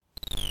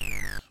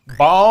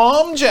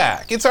Bomb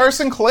Jack. It's our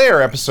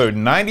Sinclair episode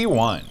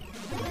 91.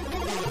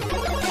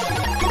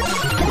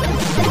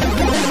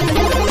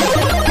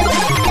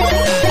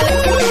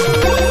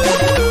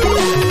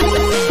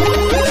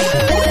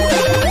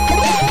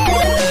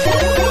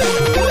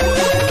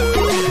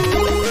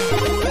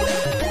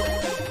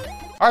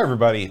 Hi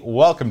everybody,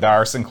 welcome to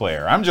our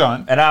Sinclair. I'm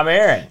John. And I'm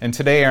Aaron. And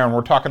today, Aaron,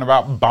 we're talking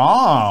about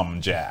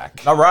Bomb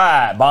Jack. All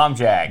right, Bomb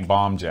Jack.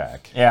 Bomb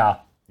Jack. Yeah.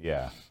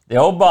 Yeah. The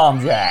old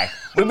Bomb Jack.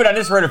 We've been on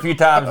this road a few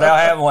times now,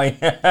 haven't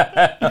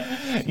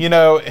we? You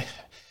know,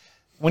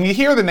 when you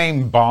hear the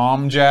name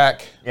Bomb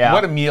Jack, Yeah.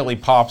 what immediately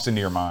pops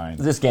into your mind?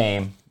 This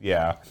game.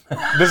 Yeah.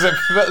 Does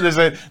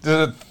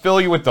it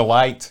fill you with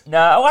delight?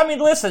 No, I mean,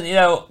 listen,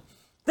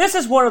 this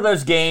is one of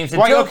those games.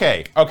 Like,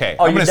 okay. Oh,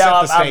 I'm going to set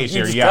the stage you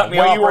here. just Yeah, cut me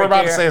what off you were right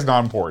about there. to say is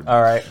not important.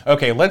 All right.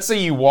 Okay, let's say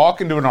you walk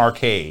into an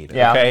arcade,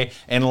 Yeah. okay,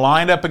 and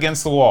lined up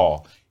against the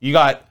wall. You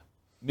got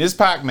Ms.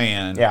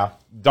 Pac-Man, Yeah.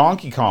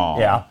 Donkey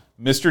Kong, Yeah.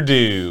 Mr.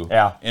 Do,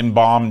 Yeah. and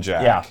Bomb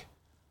Jack. Yeah.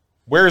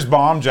 Where's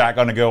Bomb Jack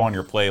going to go on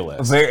your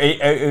playlist?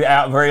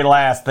 Very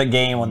last the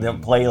game on the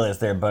playlist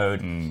there, Bode.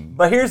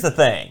 But here's the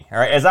thing, all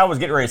right, as I was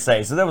getting ready to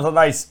say, so there was a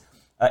nice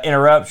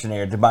interruption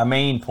there to my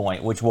main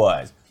point, which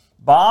was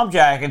Bomb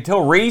Jack,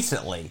 until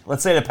recently,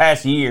 let's say the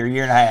past year and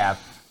a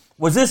half,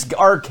 was this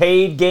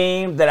arcade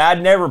game that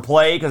I'd never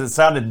played because it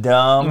sounded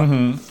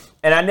dumb,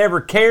 and I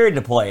never cared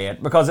to play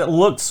it because it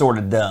looked sort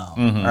of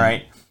dumb, all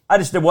right? I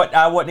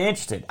wasn't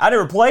interested. I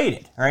never played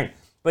it, all right?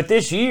 But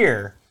this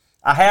year,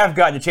 I have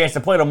gotten a chance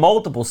to play it on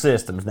multiple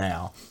systems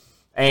now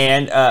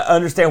and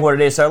understand what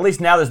it is. So at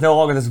least now there's no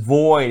longer this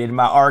void in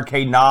my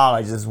arcade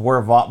knowledge. This is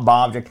where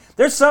Bomb Jack.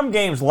 There's some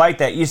games like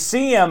that. You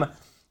see them,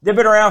 they've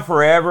been around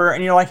forever,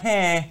 and you're like,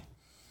 hey,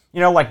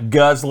 like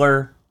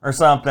Guzzler or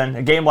something.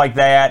 A game like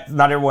that,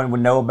 not everyone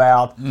would know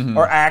about.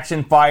 Or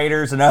Action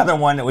Fighters, another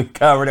one that we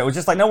covered. It was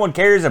just like no one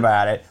cares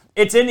about it.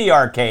 It's in the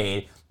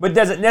arcade, but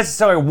doesn't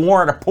necessarily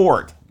warrant a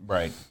port.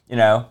 Right.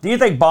 Do you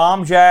think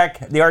Bomb Jack,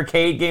 the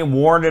arcade game,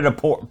 warranted a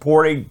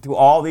porting to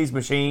all these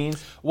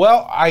machines?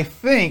 Well, I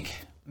think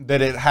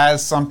that it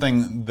has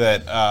something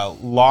that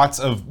lots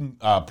of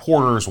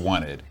porters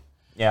wanted.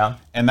 Yeah.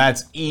 And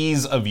that's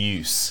ease of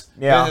use.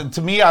 Yeah.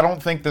 To me, I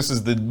don't think this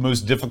is the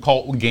most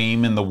difficult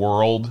game in the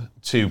world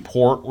to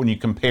port when you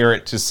compare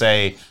it to,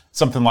 say,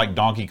 something like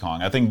Donkey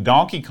Kong. I think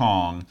Donkey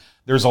Kong,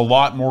 there's a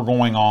lot more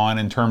going on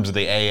in terms of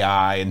the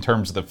AI, in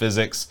terms of the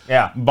physics.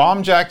 Yeah.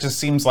 Bomb Jack just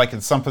seems like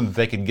it's something that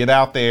they could get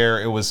out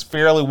there. It was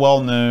fairly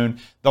well known.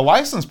 The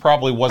license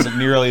probably wasn't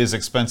nearly as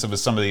expensive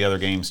as some of the other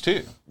games,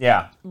 too.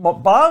 Yeah. Well,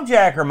 Bomb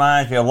Jack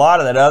reminds me a lot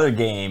of that other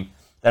game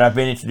that I've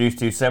been introduced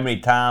to so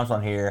many times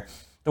on here.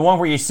 The one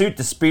where you shoot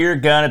the spear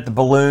gun at the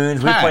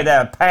balloons. We Pang. played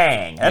that at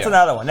Pang. That's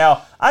another one.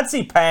 Now, I'd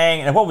see Pang,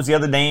 and what was the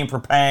other name for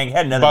Pang? It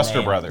had another Buster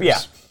name. Brothers. Yeah.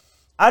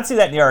 I'd see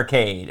that in the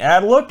arcade, and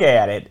I'd look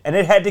at it, and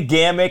it had the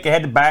gimmick, it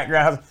had the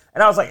background,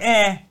 and I was like,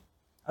 I'm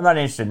not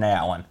interested in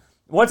that one.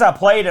 Once I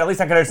played it, at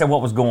least I could understand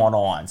what was going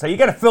on. So you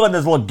got to fill in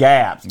those little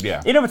gaps.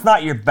 Yeah. Even if it's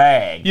not your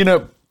bag.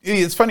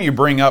 It's funny you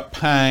bring up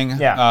Pang,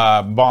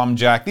 Bomb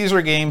Jack. These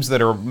are games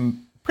that are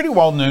pretty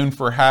well known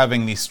for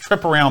having these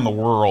trip around the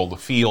world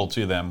feel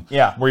to them.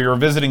 Yeah. Where you're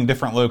visiting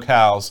different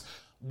locales.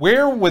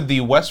 Where would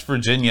the West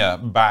Virginia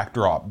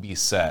backdrop be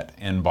set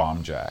in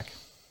Bomb Jack?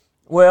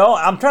 Well,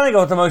 I'm trying to go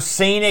with the most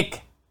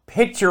scenic,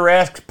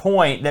 picturesque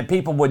point that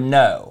people would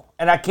know.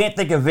 And I can't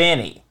think of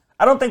any.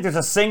 I don't think there's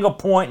a single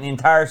point in the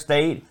entire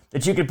state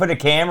that you could put a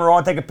camera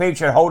on, take a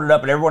picture, and hold it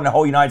up, and everyone in the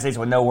whole United States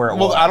would know where it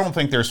was. Well, I don't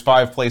think there's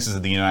 5 places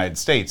in the United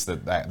States that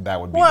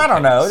would be Well, the I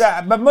don't case.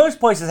 know. But most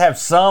places have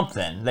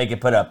something they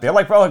could put up there.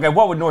 Like, okay,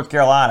 what would North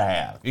Carolina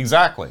have?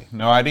 Exactly.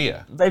 No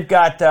idea. They've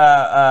got... They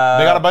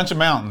got a bunch of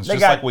mountains,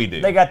 just like we do.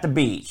 They got the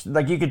beach.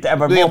 Like, you could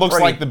have a It looks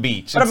like the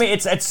beach. But I mean,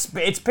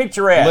 it's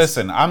picturesque.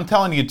 Listen, I'm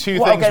telling you two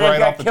Well, things okay, they've right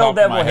got off the Kill top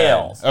of my Devil head.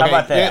 Hills. How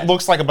about that? It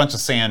looks like a bunch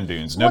of sand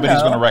dunes. Nobody's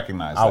no. going to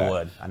recognize that. I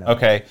would. I know.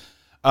 Okay.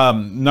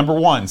 Number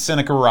 1,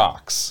 Seneca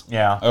Rocks.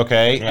 Yeah.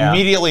 Okay. Yeah.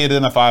 Immediately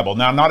identifiable.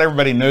 Now, not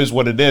everybody knows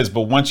what it is,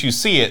 but once you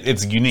see it,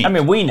 it's unique. I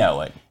mean, we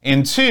know it.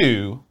 And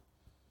 2,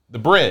 the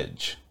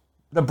bridge.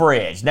 The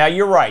bridge. Now,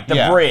 you're right.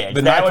 The bridge.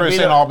 The That would Nitro be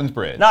St. Albans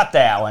Bridge. Not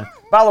that one.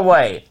 By the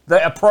way,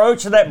 the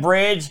approach to that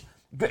bridge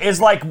is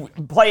like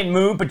playing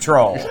Moon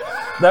Patrol.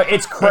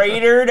 It's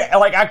cratered.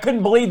 Like, I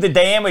couldn't believe the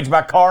damage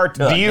my car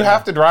took. Do you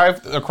have to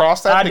drive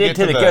across that I to did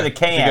get to to the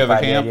camp. to go to the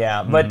I camp? did,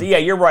 yeah. But yeah,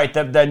 you're right.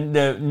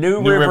 The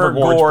New River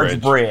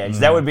Gorge Bridge.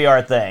 That would be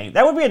our thing.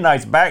 That would be a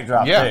nice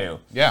backdrop too.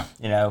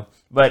 Yeah.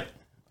 But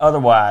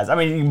otherwise, I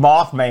mean,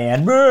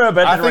 Mothman.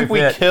 But I think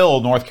we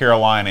killed North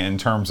Carolina in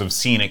terms of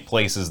scenic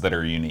places that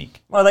are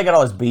unique. Well, they got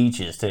all those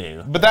beaches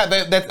too. But that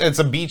it's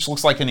a beach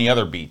looks like any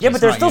other beach. Yeah, It's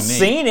but they're not still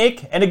unique.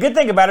 scenic. And the good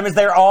thing about them is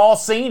they're all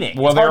scenic.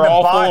 Well, It's hard they're to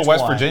all full botch of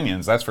West one.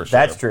 Virginians, that's for sure.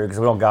 That's true, because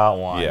we don't got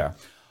one. Yeah.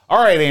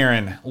 All right,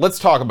 Aaron, let's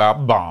talk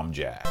about Bomb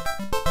Jack.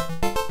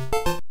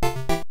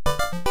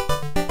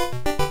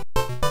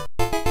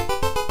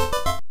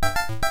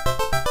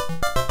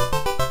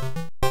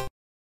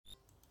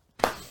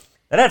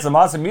 That had some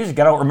awesome music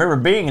I don't remember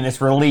being in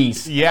this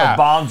release Yeah. of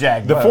Bomb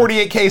Jack. The boats.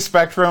 48K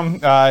Spectrum,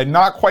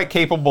 not quite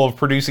capable of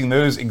producing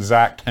those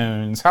exact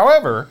tones.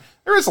 However,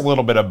 there is a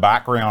little bit of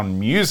background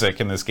music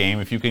in this game,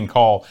 if you can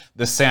call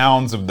the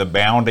sounds of the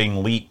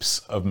bounding leaps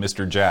of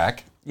Mr.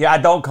 Jack. Yeah, I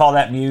don't call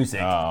that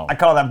music. Oh. I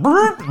call that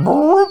broop,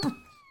 broop,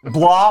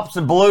 blops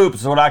and bloops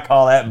is what I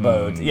call that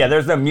boat. Yeah,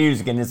 there's no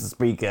music in this to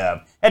speak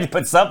of. Had to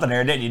put something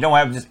there, didn't you? Don't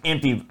have just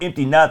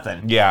empty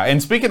nothing. Yeah,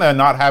 and speaking of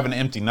not having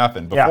empty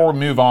nothing, before we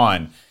move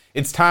on,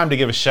 it's time to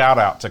give a shout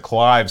out to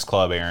Clive's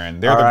Club, Aaron.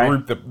 They're the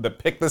group that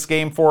picked this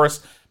game for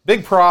us.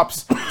 Big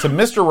props to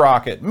Mr.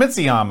 Rocket,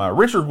 Mitsuyama,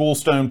 Richard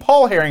Woolstone,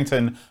 Paul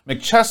Harrington,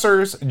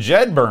 McChessers,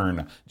 Jed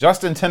Byrne,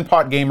 Justin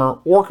Tinpot Gamer,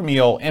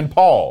 Orkmeal, and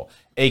Paul,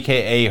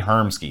 a.k.a.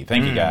 Hermsky.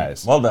 Thank you,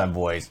 guys. Well done,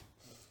 boys.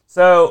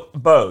 So,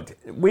 Boat,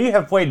 we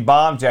have played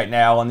Bomb Jack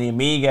now on the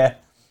Amiga,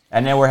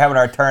 and then we're having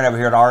our turn over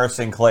here at R.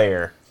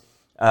 Sinclair.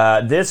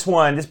 This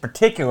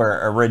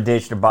particular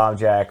rendition of Bomb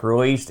Jack,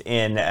 released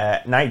in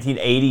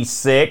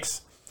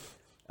 1986,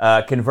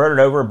 converted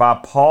over by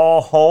Paul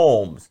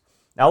Holmes.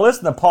 Now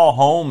listen to Paul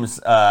Holmes,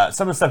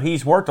 some of the stuff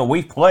he's worked on,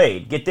 we've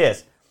played. Get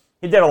this.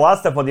 He did a lot of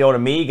stuff on the old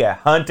Amiga.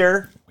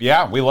 Hunter.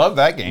 Yeah, we love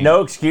that game.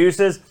 No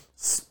Excuses.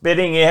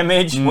 Spitting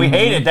Image. We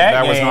hated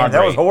that game. Was not that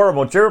great. was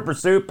horrible. Trivial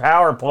Pursuit,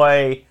 Power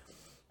Play.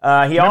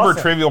 Remember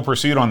Trivial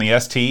Pursuit on the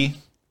ST?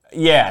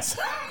 Yes.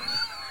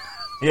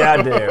 Yeah,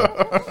 I do.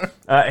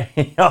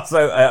 He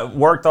also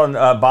worked on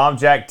Bomb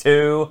Jack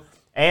 2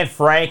 and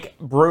Frank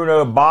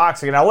Bruno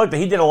Boxing. And I looked,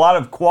 he did a lot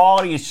of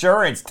quality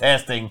assurance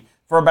testing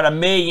for about 1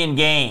 million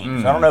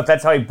games. I don't know if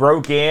that's how he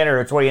broke in or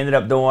it's what he ended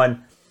up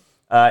doing.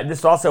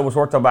 This also was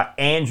worked on by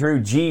Andrew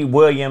G.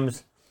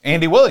 Williams.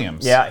 Andy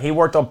Williams. Yeah, he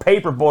worked on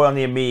Paperboy on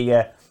the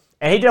Amiga.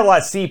 And he did a lot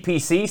of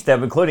CPC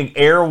stuff, including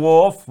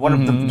Airwolf, one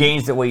of the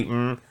games that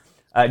we...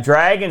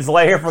 Dragon's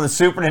Lair for the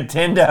Super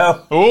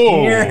Nintendo.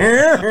 Ooh.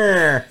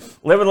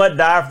 Live and Let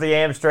Die for the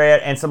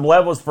Amstrad, and some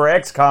levels for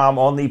XCOM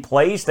on the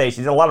PlayStation.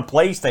 He did a lot of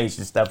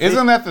PlayStation stuff.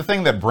 Isn't that the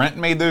thing that Brent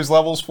made those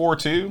levels for,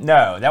 too?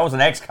 No, that was an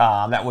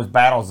XCOM. That was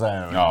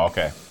Battlezone. Oh,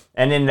 okay.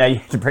 And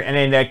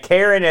then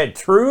Karen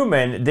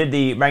Truman did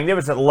the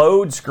magnificent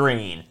load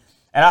screen.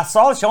 And I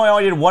saw that she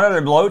only did one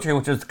other load screen,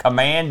 which was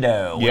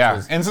Commando.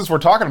 And since we're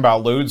talking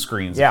about load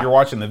screens, if you're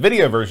watching the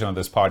video version of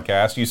this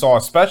podcast, you saw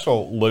a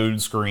special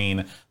load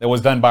screen that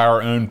was done by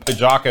our own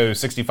Pajako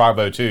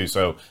 6502.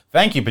 So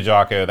thank you,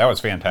 Pajako. That was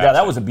fantastic. Yeah,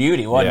 that was a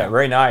beauty, wasn't it?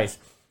 Very nice.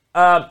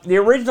 The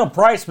original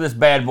price for this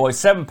bad boy,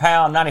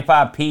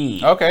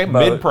 £7.95. Okay,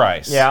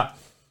 mid-price. Yeah.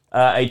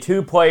 A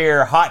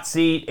 2-player hot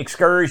seat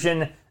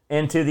excursion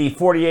into the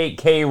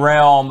 48K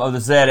realm of the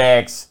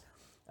ZX.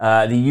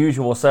 The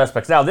usual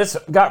suspects. Now, this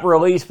got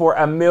released for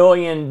 1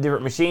 million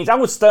different machines. I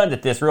was stunned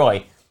at this,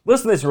 really.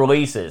 Listen to these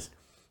releases.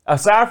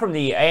 Aside from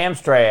the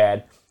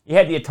Amstrad, you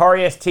had the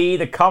Atari ST,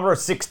 the Commodore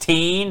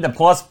 16, the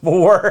Plus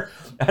 4,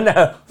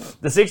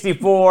 the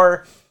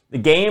 64, the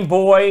Game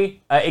Boy.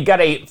 It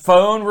got a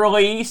phone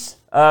release,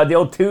 the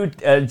old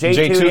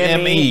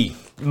J2ME,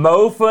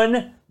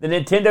 MOFN, the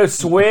Nintendo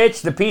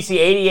Switch, the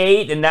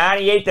PC-88, the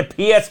 98, the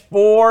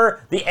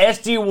PS4, the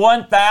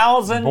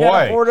SG-1000.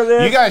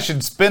 Boy, you guys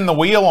should spin the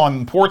wheel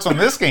on ports on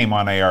this game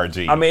on ARG.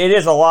 I mean, it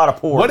is a lot of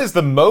ports. What is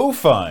the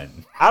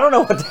MoFun? I don't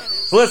know what.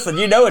 Listen,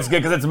 you know it's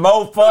good because it's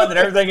more fun than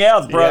everything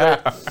else, brother.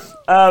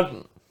 Yeah.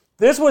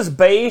 This was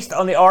based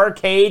on the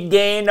arcade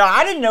game. Now,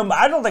 I didn't know.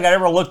 I don't think I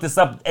ever looked this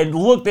up and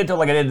looked into it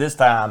like I did this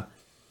time.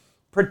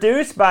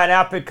 Produced by an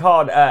outfit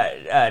called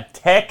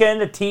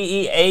Tekken,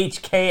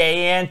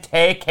 T-E-H-K-A-N,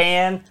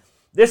 Tekken.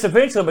 This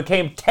eventually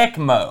became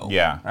Tecmo.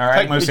 Yeah, all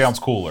right? Tecmo sounds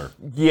cooler.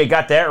 You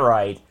got that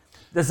right.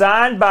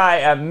 Designed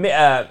by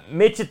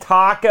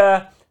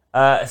Michitaka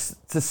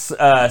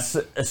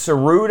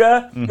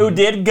Saruda, who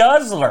did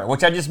Guzzler,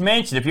 which I just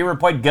mentioned. If you ever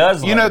played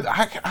Guzzler, you know,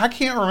 I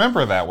can't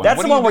remember that one.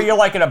 That's the one where you're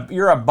like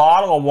you're a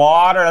bottle of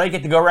water. I think you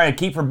get to go around and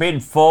keep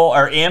forbidden full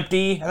or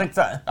empty.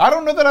 I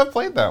don't know that I've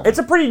played that one. It's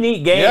a pretty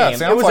neat game. Yeah,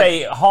 it was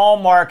a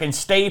hallmark and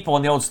staple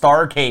in the old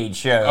Starcade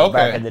show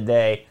back in the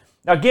day.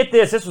 Now get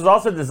this. This was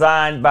also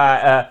designed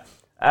by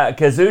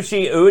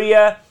Kazushi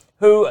Ueda,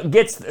 who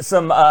gets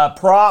some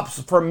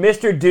props from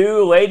Mr.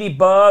 Do,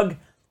 Ladybug.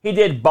 He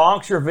did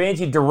Bonk's Revenge.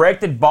 He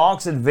directed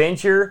Bonk's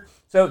Adventure.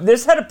 So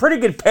this had a pretty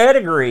good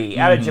pedigree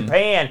out of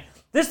Japan.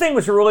 This thing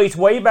was released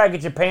way back in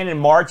Japan in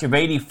March of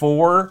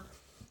 '84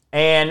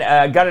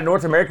 and got a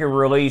North American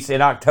release in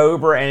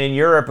October. And in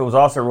Europe, it was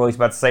also released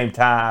about the same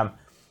time.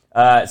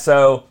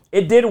 So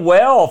it did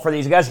well for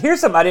these guys.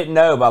 Here's something I didn't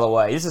know, by the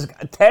way. This is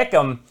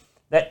Tekken.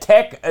 That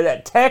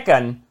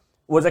Tekken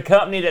was a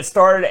company that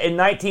started in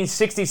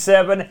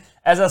 1967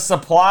 as a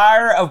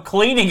supplier of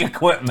cleaning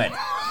equipment.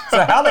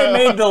 So how they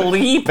made the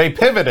leap? They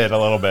pivoted a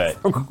little bit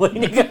from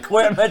cleaning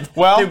equipment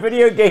to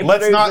video game.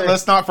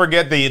 Let's not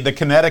forget the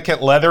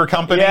Connecticut Leather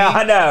Company. Yeah,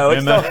 I know.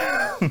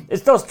 It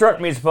still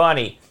struck me as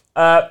funny.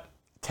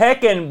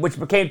 Tekken, which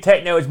became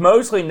Techno, is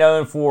mostly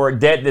known for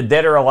the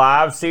Dead or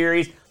Alive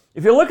series.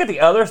 If you look at the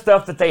other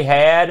stuff that they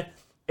had,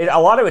 a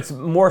lot of it's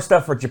more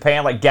stuff for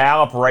Japan, like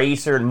Gallop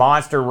Racer and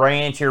Monster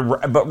Rancher.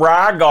 But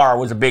Rygar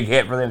was a big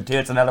hit for them too.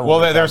 It's another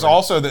one. Well, there's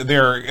also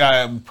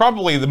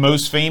probably the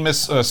most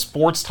famous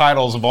sports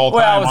titles of all time.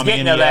 Well, I was on the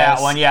getting NES. to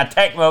that one. Yeah,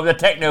 the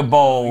Techno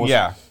Bowls.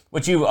 Yeah.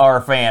 Which you are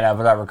a fan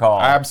of, as I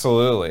recall.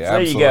 Absolutely. So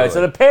there you go.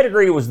 So the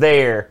pedigree was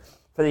there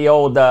for the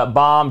old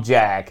Bomb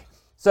Jack.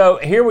 So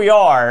here we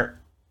are.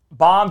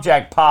 Bomb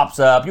Jack pops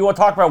up. You want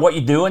to talk about what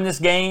you do in this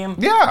game?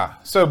 Yeah.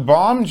 So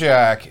Bomb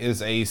Jack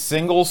is a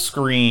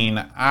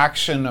single-screen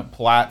action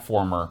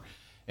platformer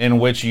in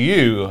which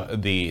you,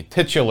 the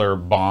titular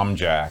Bomb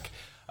Jack,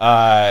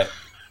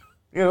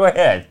 Go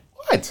ahead.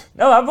 What?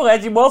 No, I'm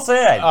glad you well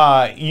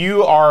said.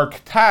 You are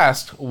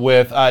tasked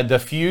with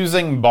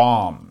diffusing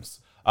bombs.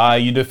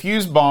 You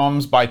defuse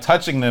bombs by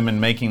touching them and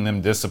making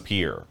them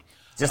disappear.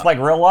 Just like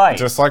real life.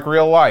 Just like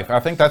real life. I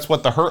think that's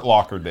what the Hurt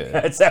Locker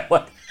did. Is that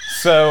what?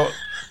 So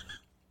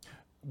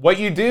what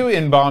you do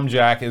in Bomb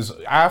Jack is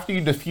after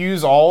you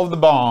defuse all of the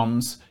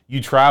bombs,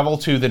 you travel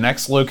to the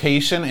next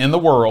location in the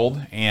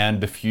world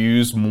and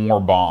defuse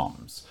more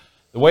bombs.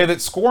 The way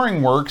that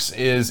scoring works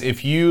is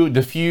if you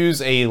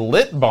defuse a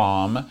lit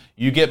bomb,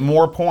 you get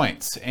more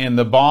points. And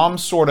the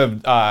bombs sort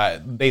of,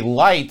 they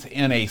light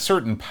in a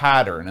certain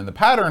pattern. And the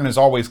pattern is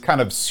always kind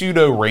of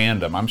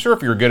pseudo-random. I'm sure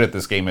if you're good at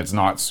this game, it's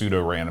not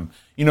pseudo-random.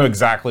 You know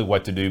exactly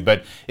what to do.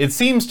 But it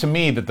seems to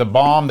me that the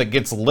bomb that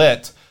gets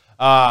lit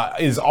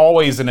is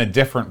always in a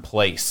different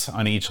place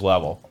on each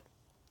level.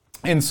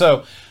 And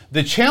so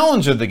the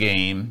challenge of the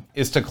game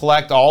is to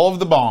collect all of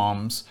the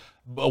bombs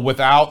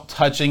without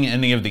touching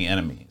any of the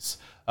enemies.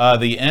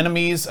 The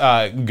enemies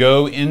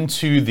go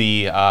into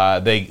the,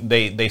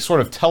 they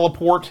sort of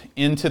teleport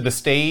into the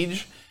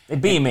stage. They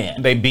beam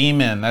in. They beam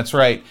in, that's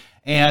right.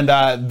 And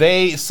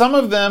some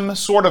of them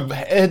sort of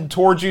head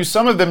towards you,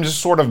 some of them just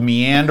sort of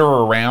meander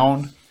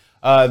around.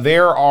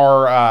 There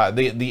are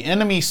the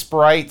enemy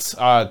sprites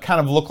kind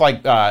of look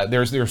like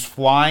there's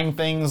flying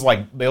things,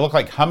 like they look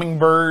like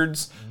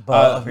hummingbirds.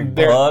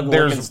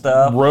 There's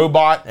stuff.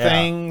 Robot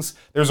things.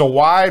 There's a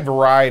wide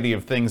variety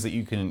of things that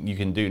you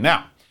can do.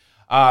 Now,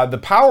 the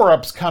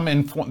power-ups come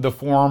in the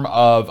form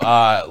of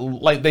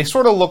like they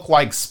sort of look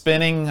like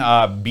spinning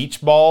beach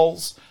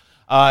balls.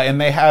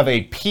 And they have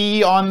a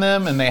P on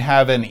them, and they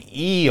have an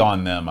E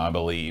on them, I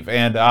believe.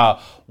 And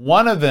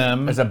one of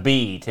them is a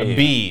B too. A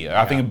B.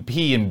 I think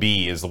P and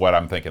B is what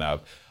I'm thinking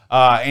of.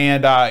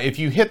 If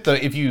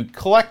you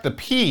collect the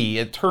P,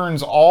 it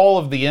turns all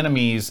of the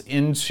enemies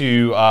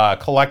into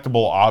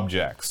collectible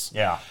objects.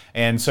 Yeah.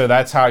 And so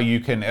that's how you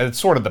can. It's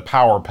sort of the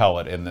power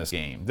pellet in this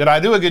game. Did I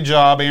do a good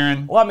job,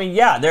 Aaron? Well, I mean,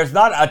 yeah. There's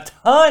not a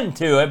ton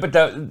to it, but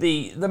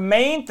the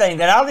main thing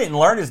that I didn't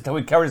learn this until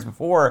we covered this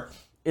before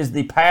is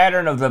the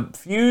pattern of the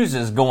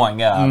fuses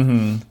going up,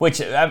 which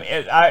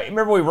I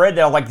remember we read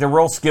that like the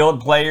real skilled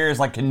players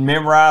like can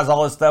memorize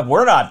all this stuff.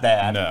 We're not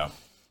that. No.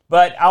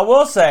 But I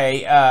will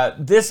say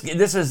this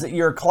is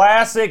your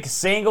classic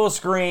single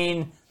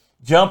screen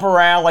jump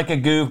around like a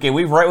goof game.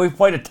 We've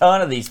played a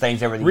ton of these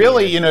things over the years.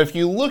 Really, you know, if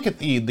you look at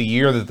the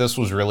year that this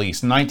was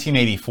released,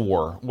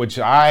 1984, which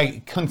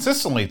I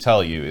consistently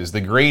tell you is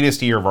the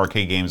greatest year of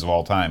arcade games of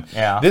all time.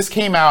 Yeah. This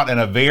came out in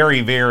a very,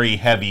 very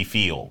heavy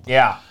field.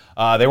 Yeah.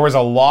 There was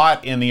a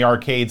lot in the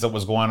arcades that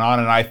was going on,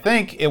 and I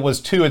think it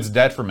was to its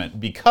detriment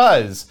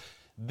because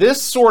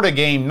this sort of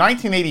game,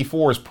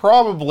 1984, is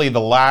probably the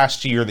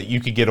last year that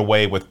you could get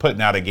away with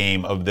putting out a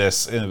game of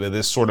this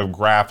sort of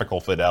graphical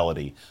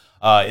fidelity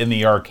in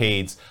the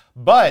arcades.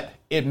 But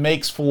it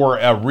makes for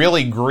a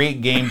really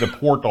great game to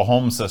port to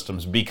home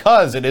systems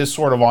because it is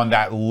sort of on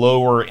that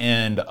lower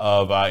end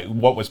of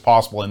what was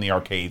possible in the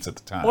arcades at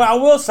the time. Well, I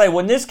will say,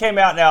 when this came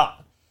out, now,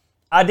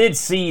 I did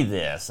see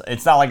this.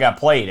 It's not like I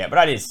played it, but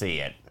I did see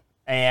it.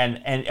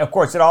 And of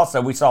course,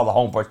 we saw the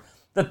home ports.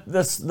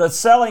 The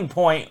selling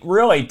point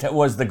really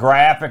was the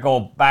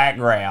graphical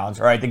backgrounds,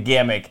 right? The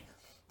gimmick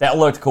that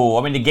looked cool.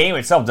 I mean, the game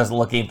itself doesn't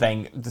look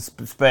anything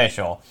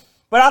special.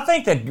 But I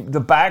think that the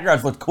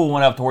backgrounds looked cool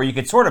enough to where you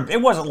could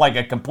it wasn't like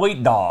a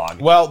complete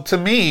dog. Well, to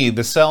me,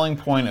 the selling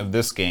point of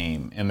this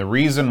game, and the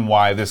reason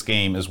why this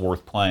game is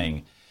worth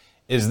playing,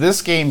 is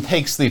this game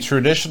takes the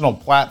traditional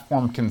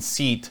platform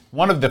conceit,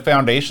 one of the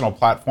foundational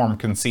platform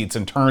conceits,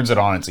 and turns it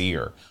on its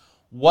ear.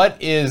 What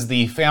is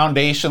the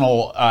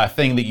foundational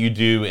thing that you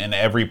do in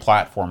every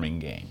platforming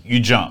game?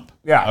 You jump.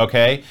 Yeah.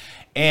 Okay?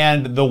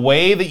 And the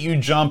way that you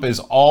jump is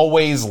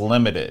always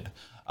limited.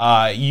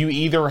 You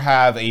either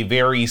have a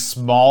very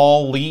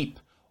small leap,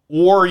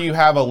 or you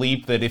have a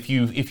leap that if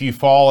you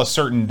fall a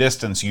certain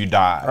distance, you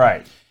die.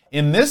 Right.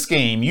 In this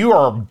game, you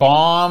are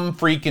Bomb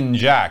freaking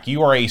Jack.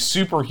 You are a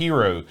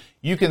superhero.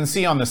 You can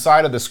see on the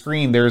side of the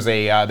screen there's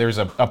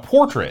a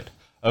portrait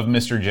of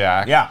Mr.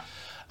 Jack. Yeah.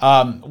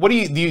 What do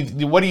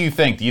you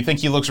think? Do you think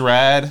he looks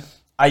rad?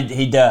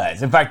 He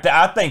does. In fact,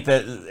 I think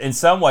that in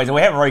some ways, and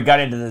we haven't really got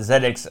into the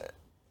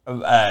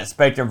ZX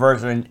Spectrum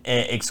version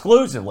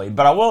exclusively,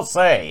 but I will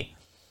say,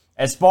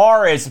 as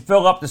far as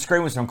fill up the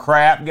screen with some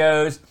crap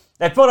goes,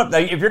 they filled up.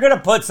 If you're going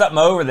to put something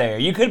over there,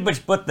 you could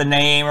just put the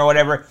name or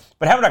whatever,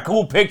 but having a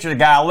cool picture of the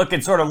guy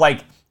looking sort of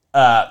like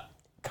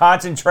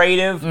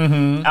concentrative.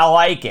 I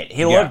like it.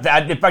 He looked.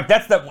 In fact,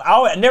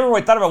 I never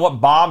really thought about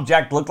what Bomb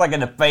Jack looked like in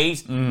the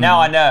face. Now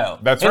I know.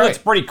 That's right. It looks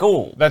pretty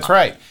cool. That's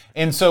right.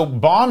 And so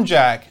Bomb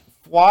Jack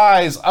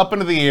flies up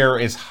into the air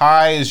as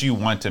high as you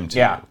want him to.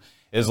 Yeah.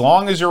 As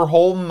long as you're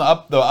holding the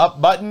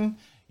up button,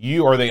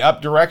 or the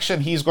up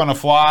direction, he's going to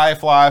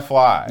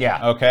fly.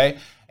 Yeah. Okay.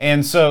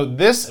 And so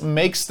this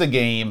makes the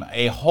game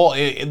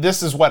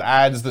this is what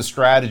adds the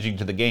strategy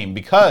to the game,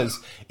 because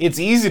it's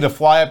easy to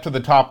fly up to the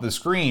top of the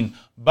screen,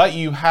 but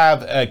you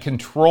have a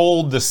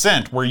controlled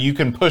descent where you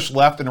can push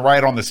left and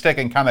right on the stick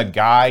and kind of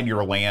guide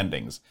your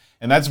landings.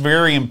 And that's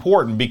very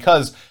important,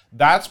 because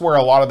that's where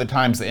a lot of the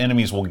times the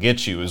enemies will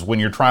get you, is when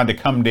you're trying to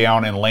come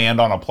down and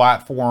land on a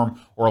platform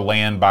or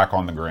land back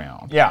on the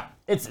ground. Yeah.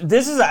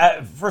 This is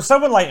for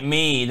someone like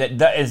me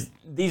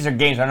these are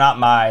games that are not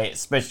my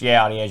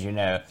specialty, as you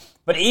know.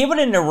 But even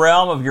in the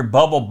realm of your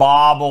Bubble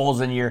Bobbles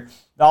and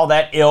all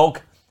that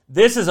ilk,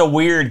 this is a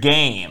weird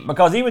game,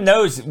 because even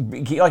those,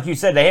 like you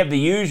said, they have the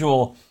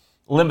usual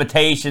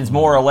limitations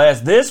more or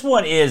less. This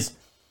one is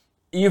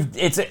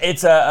it's a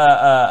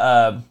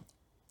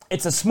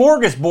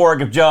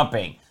smorgasbord of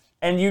jumping,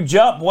 and you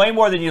jump way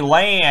more than you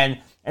land.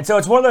 And so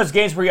it's one of those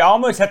games where you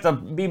almost have to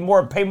pay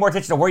more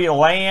attention to where you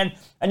land,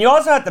 and you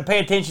also have to pay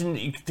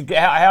attention to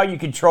how you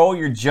control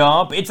your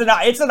jump. It's an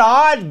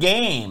odd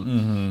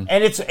game,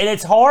 and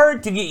it's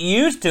hard to get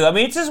used to. I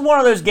mean, it's just one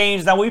of those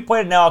games. Now we've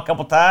played it now a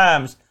couple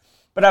times,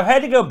 but I've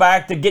had to go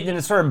back to getting in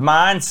the sort of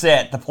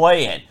mindset to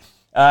play it.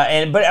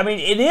 But I mean,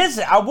 it is.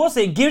 I will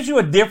say, it gives you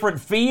a different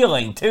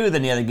feeling too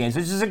than the other games,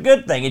 which is a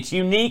good thing. It's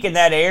unique in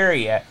that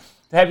area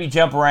to have you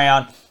jump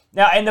around.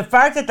 Now, and the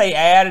fact that they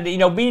added,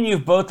 me and you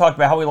have both talked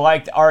about how we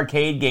liked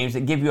arcade games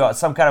that give you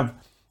some kind of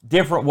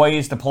different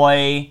ways to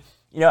play,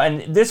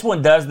 and this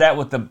one does that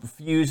with the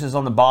fuses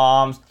on the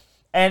bombs.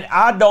 And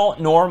I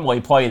don't normally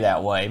play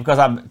that way because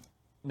I'm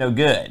no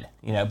good,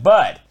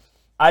 but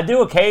I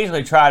do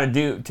occasionally try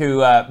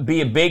to be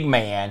a big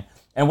man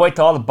and wait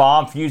till all the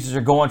bomb fuses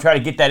are going, try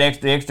to get that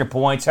extra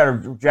points, try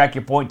to jack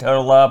your point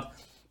total up.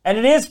 And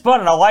it is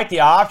fun, and I like the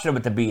option of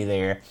it to be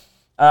there.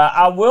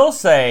 I will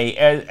say,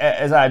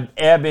 as I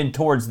ebb in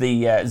towards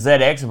the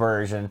ZX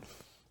version,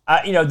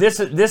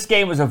 this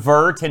game was a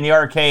vert in the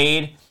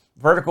arcade,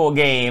 vertical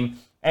game,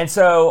 and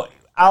so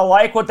I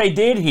like what they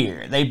did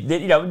here. They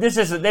did, they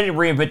didn't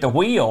reinvent the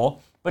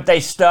wheel, but they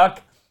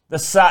stuck the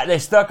side, they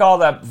stuck all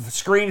the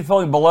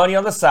screen-filling baloney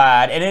on the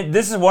side, and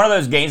this is one of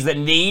those games that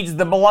needs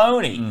the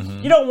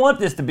baloney. You don't want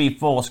this to be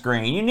full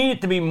screen. You need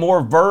it to be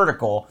more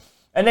vertical,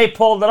 and they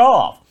pulled it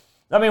off.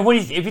 I mean,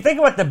 if you think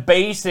about the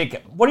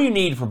basic, what do you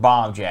need for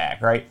Bomb Jack,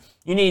 right?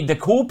 You need the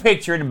cool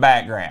picture in the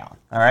background,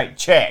 all right?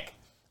 Check.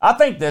 I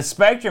think the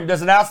Spectrum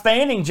does an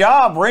outstanding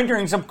job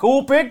rendering some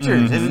cool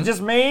pictures. Is it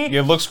just me?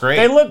 It looks great.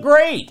 They look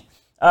great.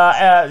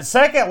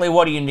 Secondly,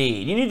 what do you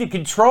need? You need the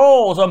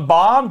controls on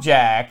Bomb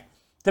Jack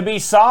to be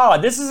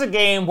solid. This is a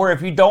game where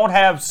if you don't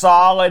have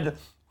solid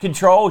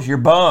controls, you're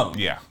boned.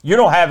 Yeah. You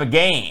don't have a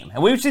game.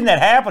 And we've seen that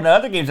happen to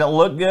other games that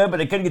look good, but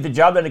they couldn't get the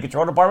job done in the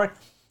control department.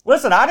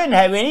 Listen, I didn't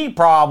have any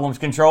problems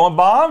controlling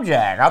Bomb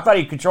Jack. I thought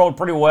he controlled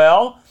pretty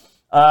well.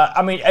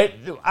 I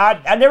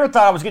never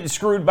thought I was getting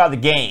screwed by the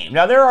game.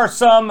 Now, there are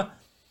some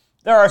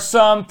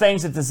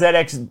things that the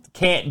ZX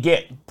can't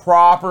get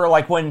proper,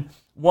 like when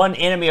one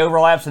enemy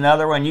overlaps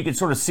another one, you can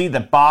sort of see the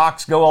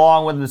box go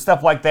along with it and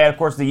stuff like that. Of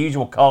course, the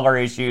usual color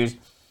issues.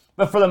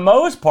 But for the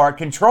most part,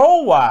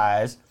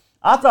 control-wise,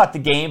 I thought the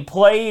game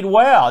played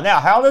well.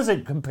 Now, how does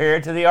it compare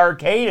to the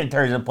arcade in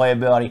terms of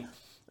playability?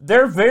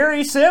 They're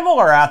very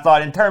similar, I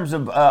thought, in terms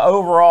of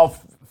overall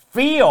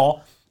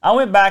feel. I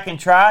went back and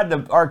tried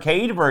the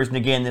arcade version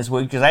again this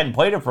week because I hadn't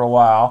played it for a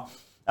while.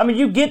 I mean,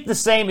 you get the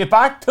same. If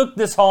I took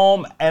this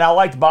home and I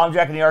liked Bomb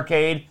Jack in the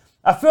arcade,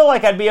 I feel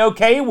like I'd be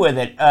okay with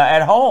it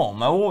at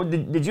home.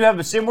 Did you have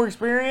a similar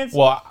experience?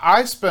 Well,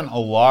 I spent a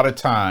lot of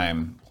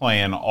time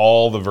playing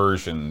all the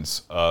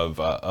versions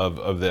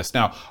of this.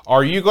 Now,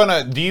 do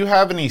you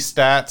have any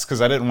stats?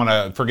 Because I didn't want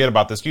to forget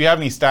about this. Do you have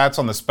any stats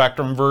on the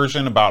Spectrum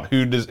version about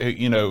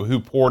who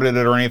ported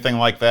it or anything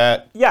like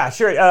that? Yeah,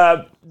 sure.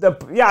 I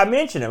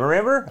mentioned it.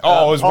 Remember? It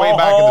was way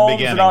back at the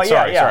beginning.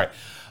 Sorry.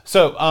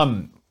 So,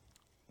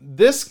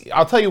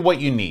 I'll tell you what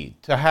you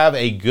need to have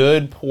a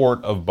good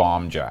port of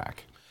Bomb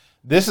Jack.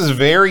 This is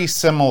very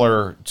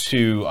similar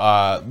to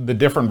the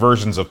different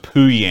versions of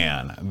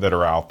Pooyan that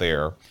are out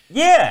there.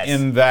 Yes.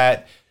 In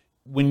that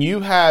when you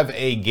have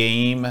a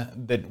game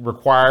that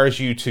requires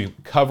you to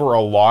cover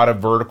a lot of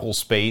vertical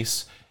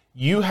space,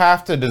 you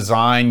have to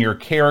design your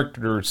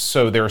characters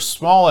so they're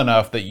small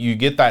enough that you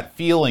get that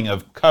feeling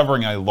of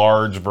covering a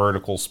large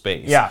vertical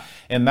space. Yeah.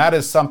 And that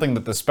is something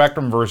that the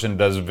Spectrum version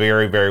does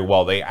very, very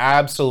well. They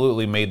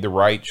absolutely made the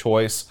right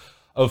choice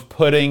of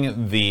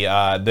putting the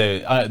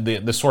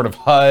sort of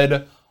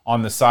HUD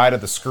on the side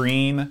of the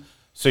screen,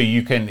 so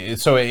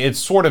it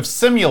sort of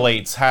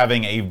simulates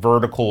having a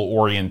vertical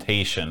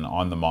orientation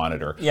on the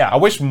monitor. Yeah. I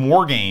wish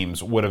more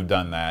games would have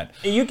done that.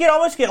 You can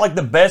almost get like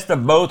the best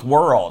of both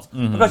worlds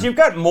because you've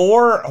got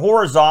more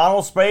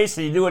horizontal space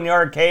than you do in the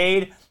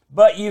arcade,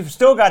 but you've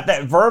still got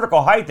that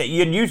vertical height that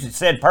you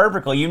said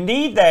perfectly. You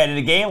need that in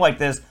a game like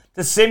this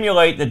to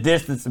simulate the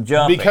distance of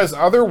jumping. Because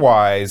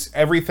otherwise,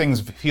 everything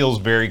feels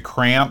very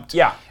cramped.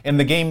 Yeah. And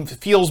the game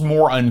feels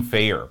more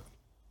unfair.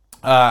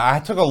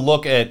 I took a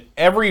look at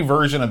every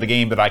version of the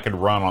game that I could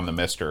run on the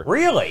Mister.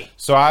 Really?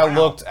 So I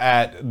looked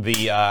at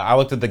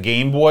the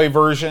Game Boy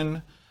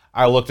version.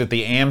 I looked at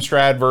the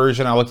Amstrad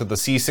version. I looked at the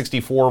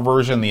C64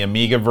 version, the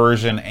Amiga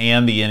version,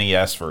 and the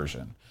NES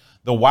version.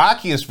 The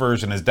wackiest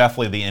version is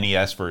definitely the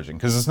NES version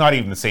because it's not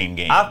even the same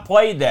game. I've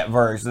played that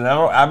version.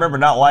 I remember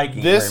not liking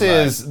it. This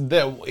is in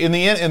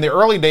the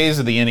early days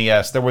of the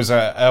NES, there was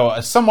a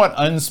somewhat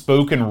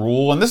unspoken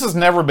rule, and this has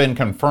never been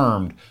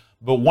confirmed.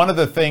 But one of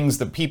the things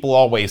that people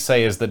always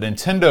say is that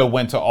Nintendo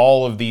went to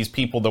all of these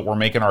people that were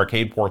making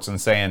arcade ports and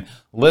saying,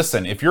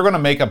 listen, if you're going to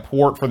make a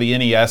port for the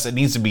NES, it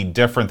needs to be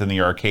different than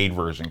the arcade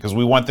version because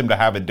we want them to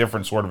have a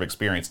different sort of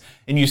experience.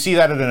 And you see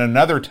that in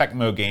another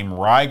Tecmo game,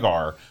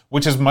 Rygar,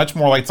 which is much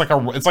more like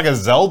it's like a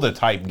Zelda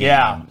type game.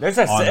 Yeah, there's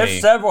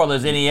several of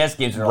those NES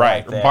games that are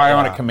like that.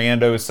 Bionic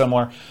Commando is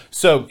similar.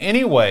 So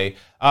anyway,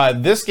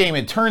 this game,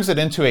 it turns it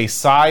into a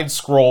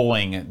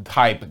side-scrolling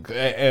type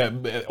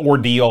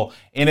ordeal,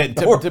 and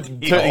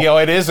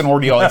it is an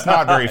ordeal. It's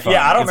not very fun.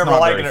 Yeah, I don't remember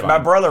liking it. My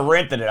brother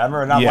rented it. I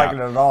remember not liking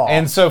it at all.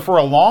 And so for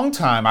a long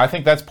time, I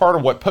think that's part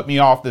of what put me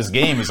off this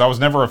game is I was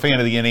never a fan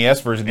of the NES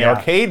version. The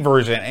arcade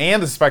version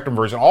and the Spectrum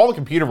version, all the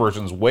computer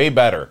versions, way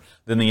better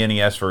than the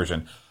NES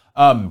version.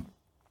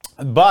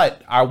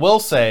 But I will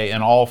say,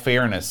 in all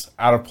fairness,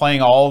 out of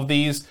playing all of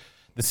these,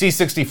 the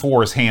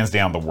C64 is hands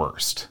down the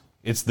worst.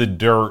 It's the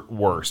dirt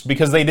worst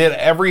because they did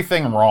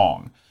everything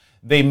wrong.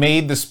 They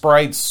made the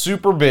sprites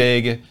super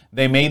big.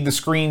 They made the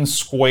screen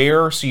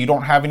square so you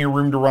don't have any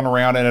room to run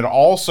around, and it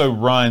also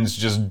runs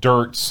just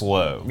dirt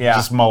slow. Yeah.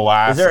 Just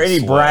molasses. Is there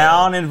any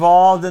brown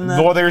involved in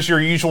that? Well, there's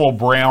your usual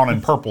brown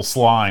and purple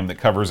slime that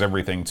covers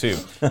everything too.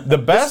 The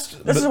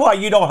best. This is why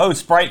you don't host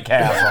Sprite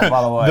Cast,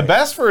 by the way. The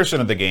best version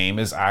of the game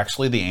is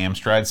actually the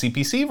Amstrad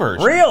CPC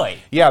version. Really?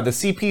 Yeah, the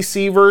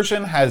CPC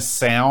version has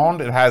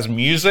sound, it has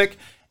music,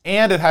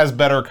 and it has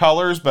better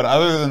colors, but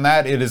other than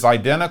that, it is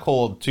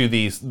identical to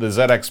the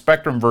ZX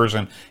Spectrum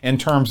version in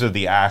terms of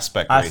the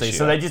aspect ratio. I see.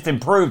 So they just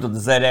improved with the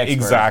ZX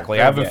Exactly.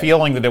 version. I have a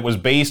feeling that it was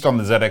based on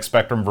the ZX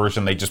Spectrum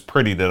version. They just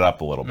prettied it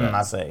up a little bit.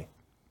 I see.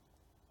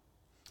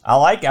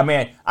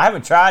 I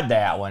haven't tried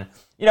that one.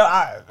 You know,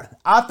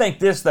 I think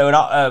this,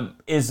 though,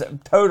 is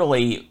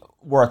totally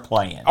worth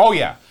playing. Oh,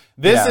 yeah.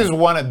 This is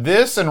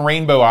this and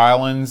Rainbow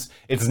Islands.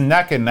 It's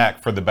neck and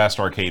neck for the best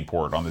arcade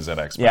port on the ZX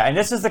Spectrum. Yeah, and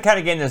this is the kind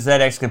of game that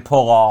ZX can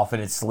pull off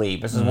in its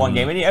sleep. This is one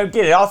game. And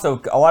again, it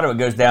also, a lot of it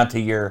goes down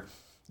to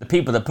the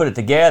people that put it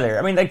together.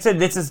 I mean, like I said,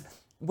 this is,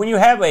 when you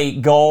have a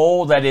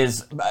goal that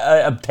is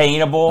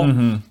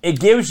obtainable, it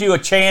gives you a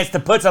chance to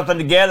put something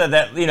together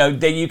that,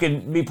 that you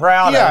can be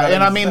proud of. Yeah,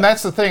 and I mean,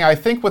 that's the thing. I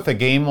think with a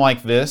game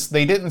like this,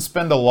 they didn't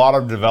spend a lot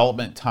of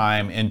development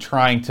time in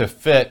trying to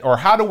fit, or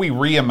how do we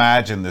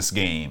reimagine this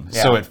game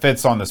so it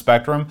fits on the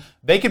Spectrum?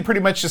 They could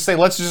pretty much just say,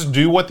 let's just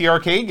do what the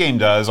arcade game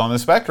does on the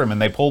Spectrum,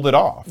 and they pulled it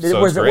off.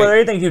 Were there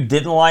anything you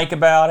didn't like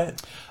about it?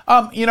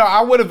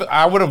 I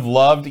would have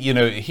loved,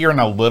 hearing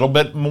a little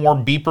bit more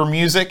beeper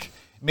music.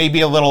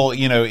 Maybe a little,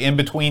 in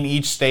between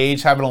each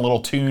stage, having a little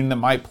tune that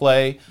might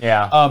play.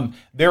 Yeah.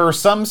 There are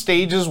some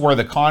stages where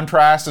the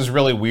contrast is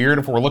really weird.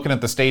 If we're looking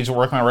at the stage we're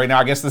working on right now,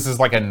 I guess this is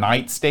like a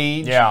night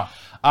stage. Yeah.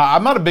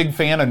 I'm not a big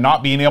fan of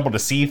not being able to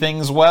see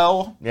things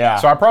well. Yeah.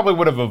 So I probably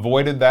would have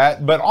avoided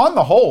that. But on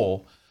the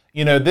whole,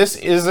 this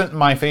isn't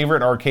my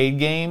favorite arcade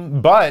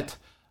game, but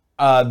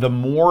the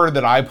more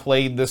that I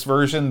played this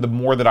version, the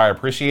more that I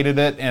appreciated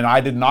it, and I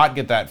did not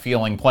get that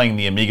feeling playing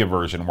the Amiga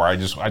version where I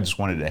just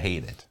wanted to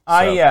hate it.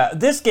 So.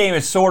 This game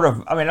is sort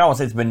of, I don't want to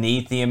say it's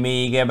beneath the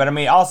Amiga, but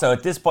also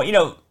at this point,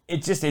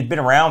 it's been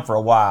around for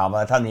a while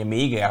by the time the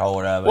Amiga got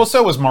hold of it. Well,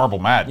 so was Marble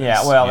Madness.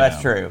 Yeah, well,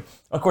 that's true.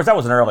 Of course, that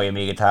was an early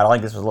Amiga title. I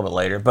think this was a little bit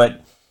later,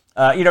 but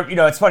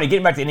it's funny,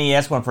 getting back to the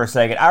NES one for a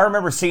second, I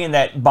remember seeing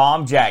that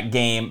Bomb Jack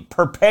game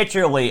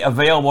perpetually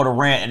available to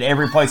rent at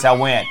every place I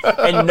went,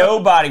 and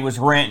nobody was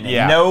renting it.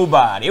 Yeah.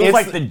 Nobody. It was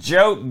like the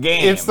joke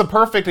game. It's the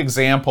perfect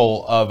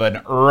example of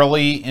an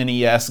early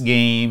NES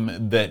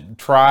game that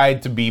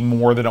tried to be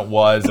more than it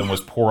was and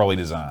was poorly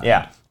designed.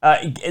 Yeah.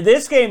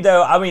 This game,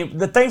 though,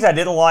 the things I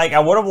didn't like, I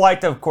would have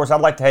liked, of course, I'd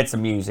like to have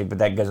some music, but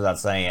that goes without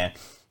saying.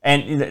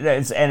 And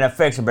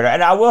effects are better.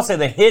 And I will say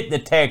the hit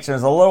detection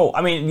is a little,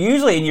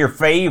 usually in your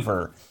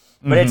favor,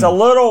 but it's a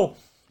little,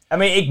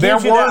 it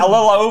gives you a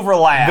little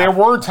overlap. There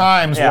were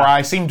times where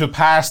I seemed to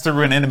pass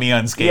through an enemy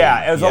unscathed.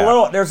 Yeah, it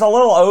was there's a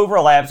little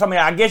overlap. So,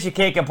 I guess you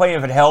can't complain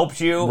if it helps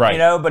you, right.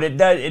 But it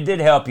did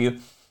help you.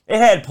 It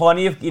had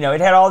plenty of,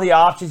 it had all the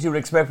options you would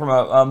expect from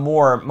a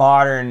more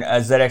modern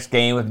ZX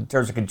game in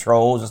terms of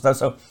controls and stuff.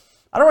 So,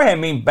 I don't really have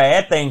any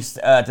bad things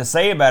to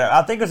say about it.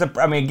 I think it's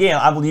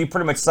you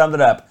pretty much summed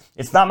it up.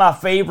 It's not my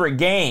favorite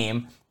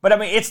game, but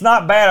it's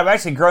not bad. I've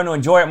actually grown to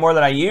enjoy it more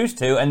than I used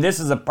to, and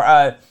this is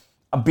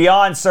a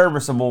beyond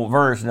serviceable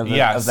version of, of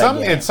that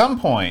game. At some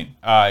point,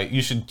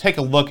 you should take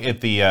a look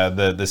at the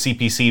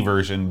CPC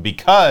version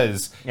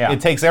because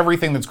it takes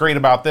everything that's great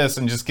about this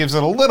and just gives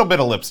it a little bit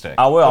of lipstick.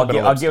 I will.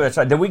 I'll give it a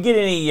try. Did we get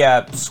any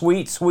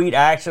sweet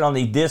action on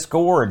the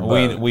Discord?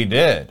 We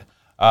did.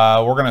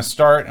 We're going to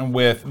start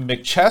with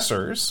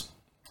McChessers.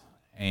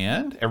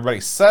 And everybody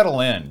settle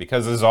in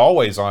because, as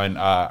always on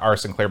our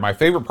Sinclair, my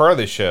favorite part of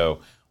this show,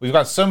 we've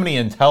got so many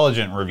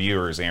intelligent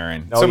reviewers,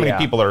 Aaron. Many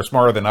people that are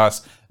smarter than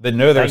us that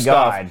know their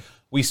stuff. God.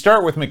 We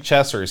start with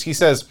McChessers. He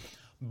says,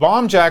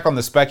 Bomb Jack on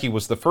the Specky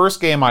was the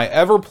first game I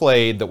ever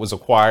played that was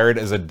acquired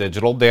as a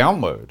digital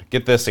download.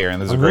 Get this,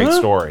 Aaron. This is a great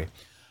story.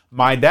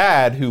 My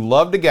dad, who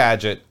loved a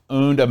gadget,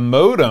 owned a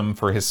modem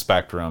for his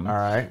Spectrum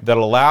that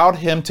allowed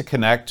him to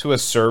connect to a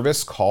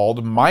service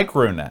called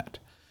Micronet.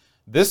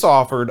 This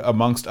offered,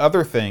 amongst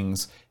other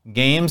things,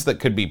 games that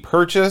could be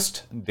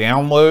purchased,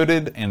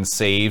 downloaded, and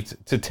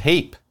saved to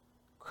tape.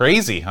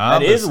 Crazy, huh?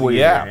 That is weird.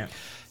 Yeah.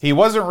 He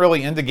wasn't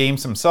really into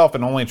games himself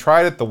and only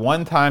tried it the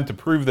one time to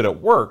prove that it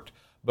worked,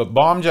 but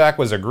Bomb Jack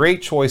was a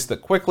great choice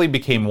that quickly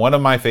became one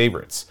of my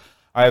favorites.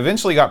 I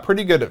eventually got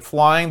pretty good at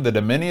flying the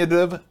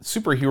diminutive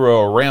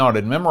superhero around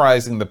and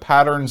memorizing the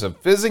patterns of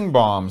fizzing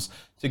bombs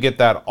to get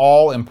that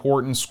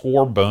all-important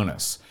score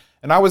bonus.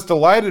 And I was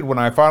delighted when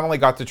I finally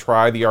got to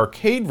try the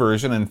arcade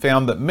version and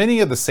found that many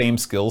of the same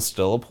skills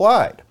still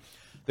applied.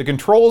 The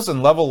controls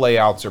and level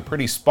layouts are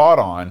pretty spot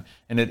on,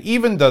 and it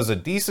even does a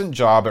decent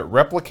job at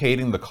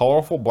replicating the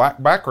colorful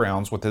black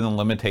backgrounds within the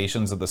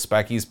limitations of the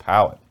Specky's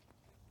palette.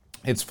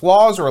 Its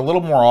flaws are a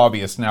little more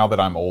obvious now that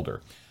I'm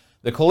older.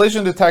 The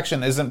collision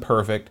detection isn't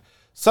perfect.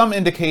 Some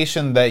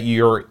indication that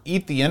your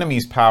eat the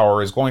enemy's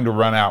power is going to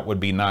run out would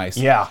be nice.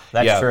 Yeah,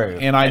 that's true.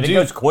 And it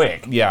goes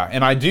quick. Yeah,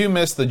 and I do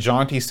miss the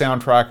jaunty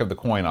soundtrack of the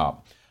coin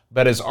op.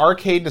 But as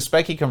arcade to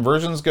Specky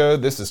conversions go,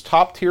 this is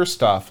top tier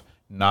stuff,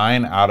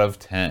 9 out of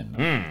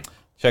 10.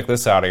 Check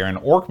this out, Aaron.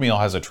 Orkmeal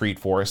has a treat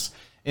for us.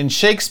 In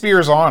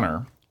Shakespeare's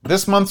honor,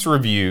 this month's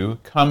review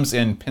comes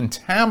in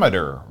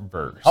pentameter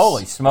verse.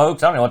 Holy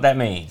smokes, I don't know what that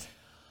means.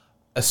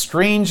 A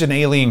strange and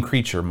alien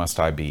creature must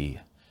I be,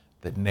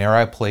 that ne'er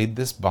I played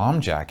this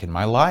Bomb Jack in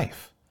my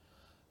life.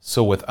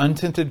 So with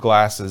untinted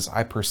glasses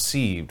I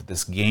perceived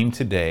this game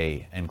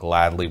today, and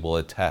gladly will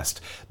attest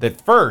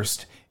that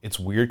first, its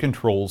weird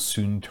controls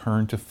soon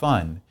turn to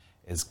fun,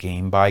 as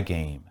game by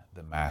game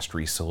the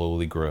mastery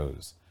slowly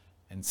grows.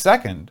 And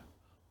second,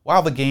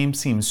 while the game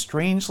seems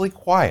strangely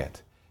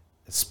quiet,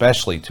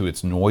 especially to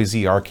its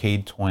noisy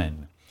arcade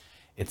twin,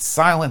 its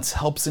silence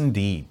helps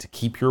indeed to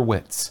keep your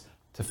wits,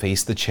 to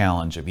face the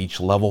challenge of each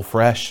level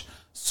fresh.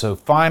 So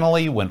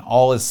finally, when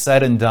all is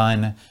said and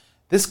done,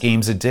 this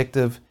game's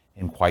addictive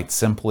and quite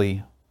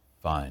simply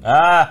fun. 8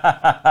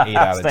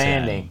 out of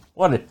 10.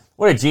 What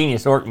a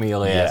genius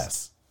Orkmeal is.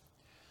 Yes.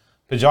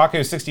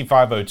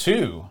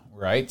 Pajako6502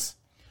 writes,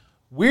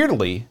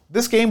 weirdly,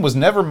 this game was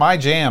never my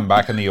jam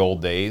back in the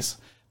old days.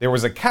 There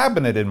was a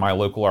cabinet in my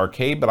local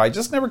arcade, but I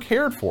just never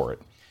cared for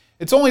it.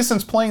 It's only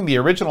since playing the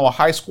original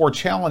High Score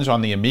Challenge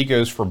on the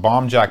Amigos for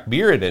Bomb Jack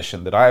Beer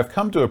Edition that I have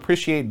come to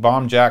appreciate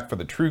Bomb Jack for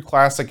the true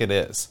classic it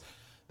is.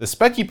 The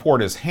Specky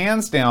port is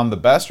hands down the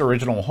best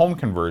original home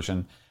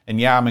conversion, and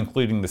yeah, I'm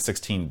including the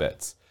 16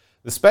 bits.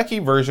 The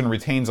Specky version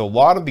retains a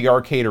lot of the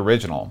arcade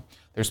original.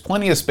 There's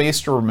plenty of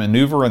space to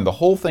maneuver, and the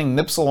whole thing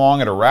nips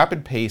along at a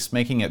rapid pace,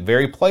 making it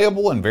very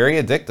playable and very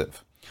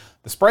addictive.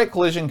 The sprite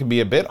collision can be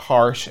a bit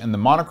harsh, and the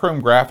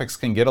monochrome graphics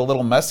can get a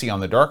little messy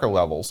on the darker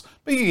levels,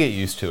 but you get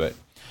used to it.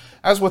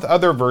 As with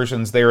other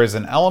versions, there is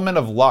an element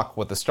of luck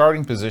with the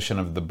starting position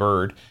of the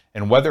bird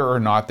and whether or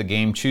not the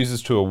game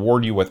chooses to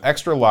award you with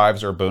extra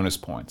lives or bonus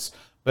points,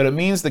 but it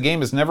means the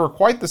game is never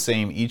quite the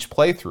same each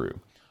playthrough.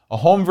 A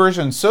home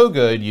version so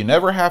good you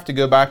never have to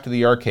go back to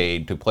the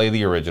arcade to play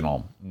the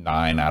original.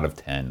 9 out of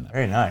 10.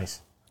 Very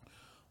nice.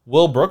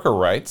 Will Brooker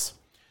writes,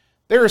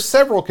 there are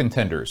several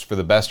contenders for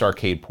the best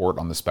arcade port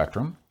on the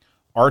Spectrum.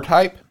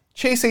 R-Type,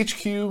 Chase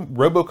HQ,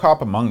 RoboCop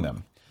among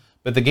them.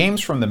 But the games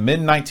from the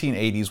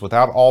mid-1980s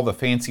without all the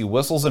fancy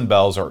whistles and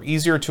bells are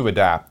easier to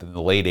adapt than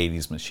the late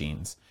 80s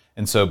machines.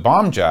 And so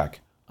Bomb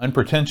Jack,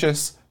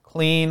 unpretentious,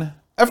 clean,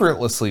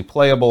 effortlessly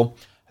playable,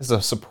 has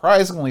a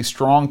surprisingly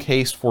strong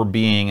case for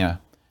being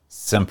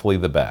simply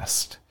the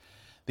best.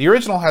 The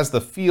original has the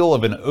feel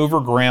of an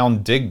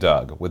overground dig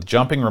dug, with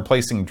jumping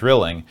replacing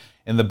drilling,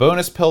 and the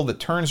bonus pill that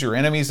turns your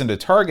enemies into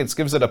targets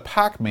gives it a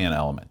Pac-Man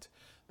element.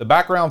 The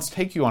backgrounds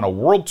take you on a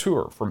world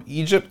tour from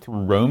Egypt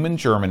through Rome and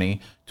Germany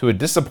to a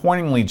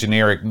disappointingly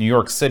generic New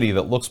York City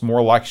that looks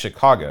more like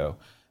Chicago.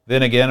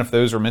 Then again, if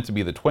those are meant to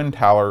be the Twin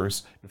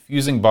Towers,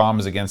 diffusing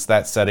bombs against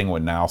that setting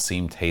would now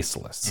seem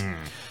tasteless.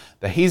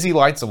 The hazy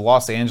lights of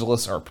Los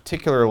Angeles are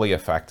particularly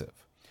effective.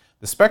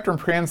 The Spectrum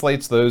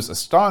translates those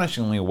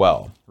astonishingly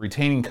well,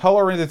 retaining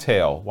color and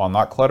detail while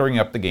not cluttering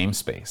up the game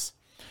space.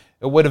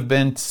 It would have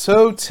been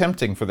so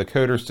tempting for the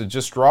coders to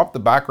just drop the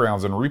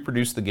backgrounds and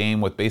reproduce the game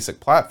with basic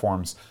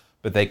platforms,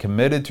 but they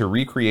committed to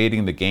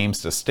recreating the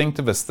game's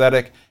distinctive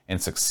aesthetic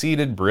and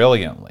succeeded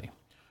brilliantly.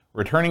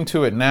 Returning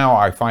to it now,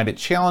 I find it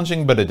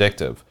challenging but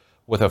addictive,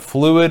 with a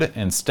fluid,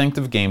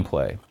 instinctive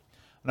gameplay.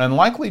 An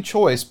unlikely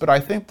choice, but I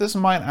think this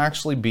might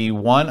actually be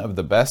one of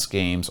the best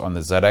games on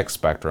the ZX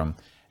Spectrum,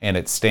 and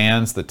it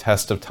stands the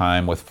test of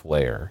time with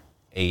flair.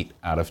 8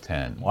 out of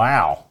 10.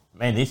 Wow.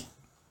 Man,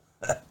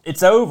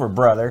 it's over,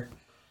 brother.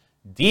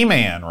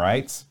 D-Man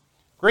writes,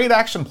 great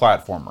action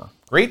platformer,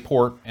 great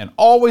port, and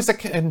always a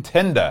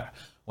contender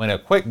when a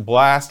quick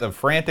blast of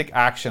frantic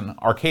action,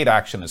 arcade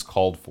action is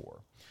called for.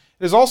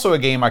 It is also a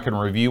game I can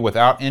review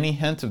without any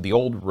hint of the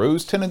old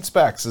rose-tinted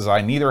specs, as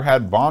I neither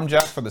had Bomb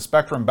Jack for the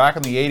Spectrum back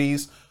in the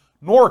 80s,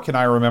 nor can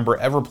I remember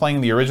ever playing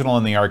the original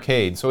in the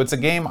arcade, so it's a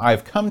game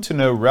I've come to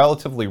know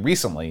relatively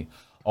recently,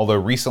 although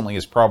recently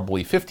is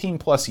probably 15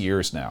 plus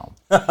years now.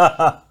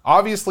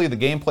 Obviously, the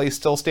gameplay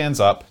still stands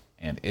up,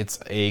 and it's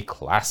a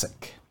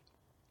classic.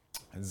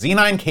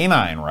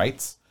 Z9K9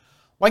 writes,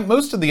 like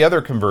most of the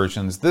other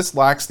conversions, this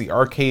lacks the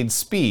arcade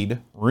speed,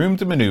 room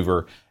to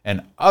maneuver,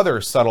 and other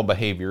subtle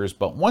behaviors,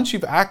 but once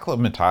you've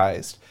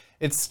acclimatized,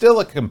 it's still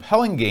a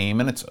compelling game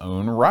in its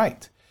own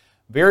right.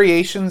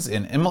 Variations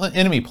in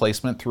enemy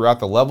placement throughout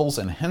the levels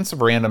and hints of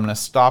randomness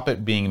stop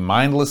it being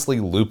mindlessly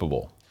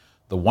loopable.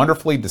 The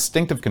wonderfully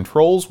distinctive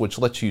controls, which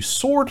let you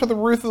soar to the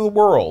roof of the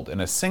world in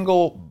a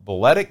single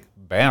balletic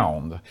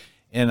bound,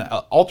 in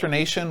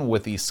alternation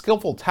with the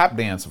skillful tap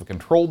dance of a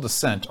controlled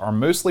descent, are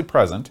mostly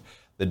present.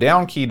 The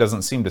down key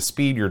doesn't seem to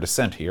speed your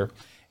descent here.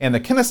 And the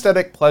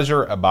kinesthetic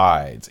pleasure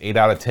abides. 8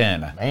 out of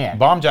 10. Man.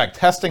 Bomb Jack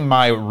testing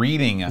my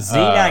reading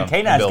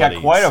Z9K9's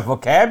got quite a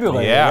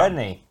vocabulary, hasn't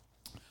he?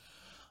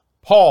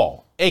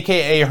 Paul,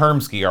 a.k.a.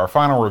 Hermsky, our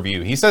final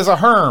review. He says a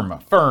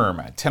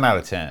firm, 10 out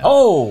of 10.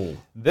 Oh!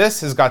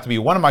 This has got to be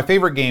one of my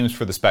favorite games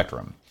for the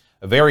Spectrum.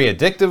 A very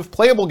addictive,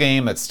 playable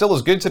game that's still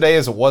as good today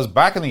as it was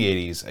back in the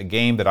 80s, a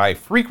game that I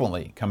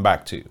frequently come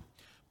back to.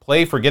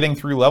 Play for getting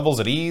through levels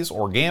at ease,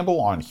 or gamble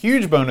on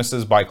huge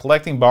bonuses by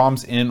collecting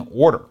bombs in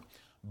order.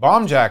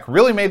 Bomb Jack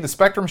really made the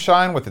Spectrum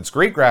shine with its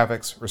great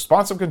graphics,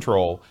 responsive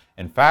control,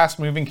 and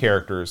fast-moving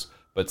characters,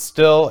 but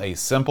still a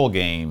simple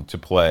game to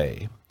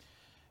play.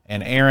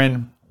 And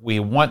Aaron, we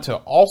want to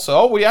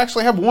also, we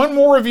actually have one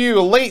more review,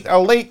 a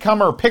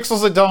latecomer,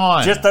 Pixels at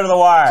Dawn. Just under the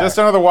wire. Just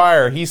under the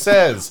wire. He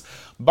says,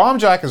 Bomb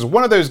Jack is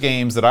one of those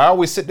games that I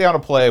always sit down to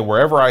play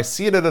wherever I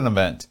see it at an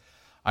event.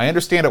 I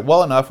understand it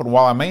well enough, and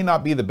while I may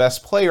not be the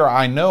best player,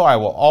 I know I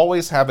will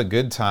always have a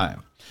good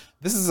time.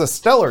 This is a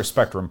stellar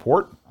Spectrum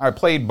port. I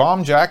played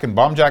Bomb Jack and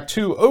Bomb Jack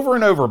 2 over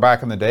and over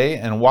back in the day,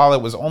 and while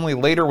it was only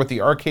later with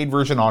the arcade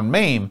version on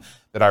MAME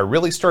that I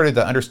really started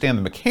to understand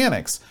the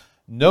mechanics,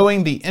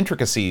 knowing the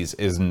intricacies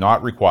is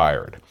not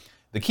required.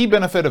 The key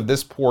benefit of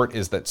this port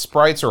is that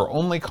sprites are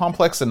only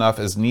complex enough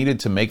as needed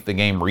to make the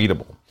game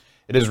readable.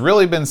 It has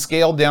really been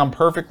scaled down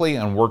perfectly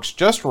and works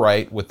just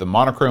right with the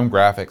monochrome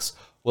graphics,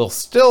 while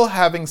still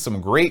having some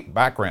great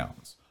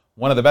backgrounds.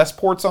 One of the best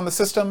ports on the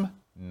system,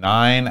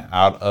 9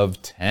 out of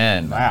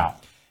 10. Wow.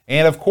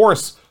 And of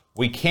course,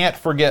 we can't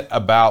forget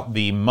about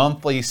the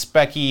monthly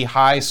Specky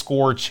High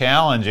Score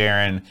Challenge,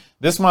 Aaron.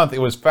 This month, it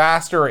was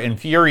faster and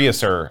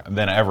furiouser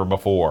than ever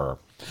before.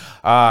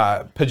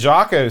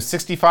 Pajako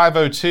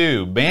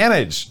 6502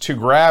 managed to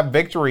grab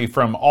victory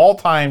from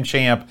all-time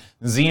champ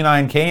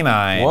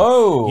Z9K9.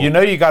 Whoa. You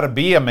know you got to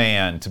be a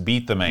man to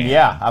beat the man.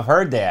 Yeah, I've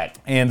heard that.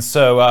 And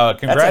so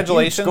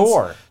congratulations That's a huge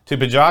score. to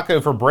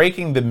Pajako for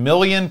breaking the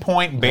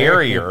 1,000,000-point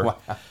barrier. Wow,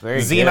 very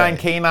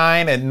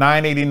Z9K9 at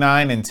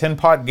 989 and Tin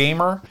Pot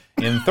Gamer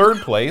in third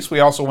place.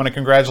 We also want to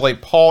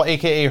congratulate Paul,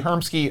 a.k.a.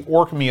 Hermsky,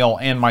 Orkmeal,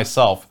 and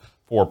myself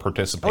for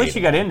participating. At least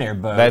you got in there,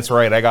 bud. That's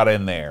right, I got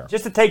in there.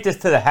 Just to take this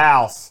to the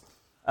house,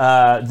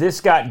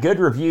 this got good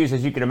reviews,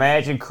 as you can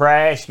imagine.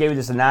 Crash gave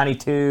this a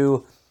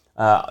 92.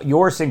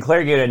 Yours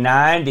Sinclair gave it a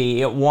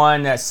 90. It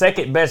won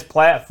second best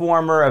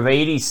platformer of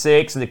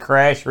 86 in the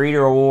Crash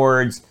Reader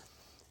Awards,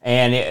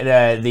 and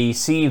the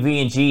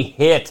CV&G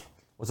hit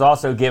was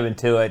also given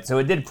to it. So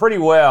it did pretty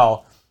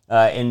well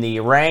in the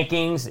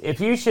rankings.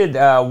 If you should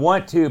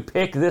want to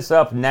pick this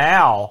up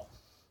now,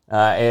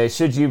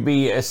 should you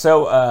be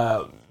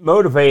so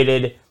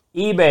motivated,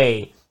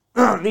 eBay.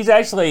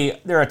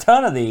 There are a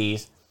ton of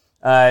these.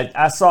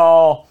 I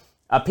saw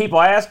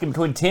people asking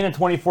between 10 and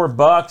 24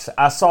 bucks.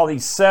 I saw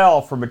these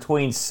sell for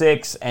between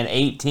 6 and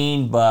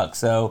 18 bucks.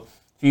 So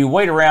if you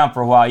wait around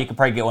for a while, you can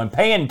probably get one.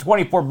 Paying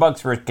 24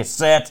 bucks for a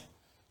cassette,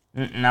 I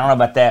don't know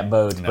about that,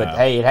 Bode, but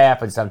hey, it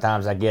happens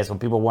sometimes, I guess, when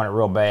people want it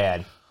real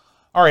bad.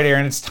 All right,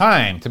 Aaron, it's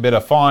time to bid a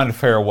fond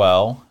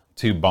farewell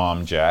to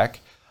Bomb Jack.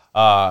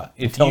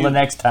 Until the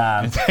next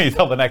time.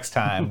 Until the next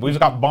time. We've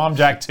got Bomb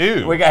Jack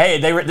 2.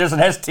 There's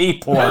an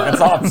ST port.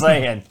 That's all I'm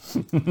saying.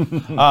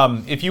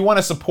 If you want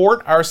to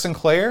support our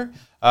Sinclair,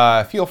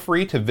 feel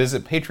free to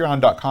visit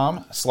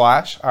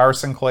patreon.com/our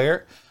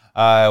Sinclair.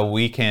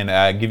 We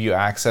can give you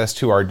access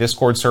to our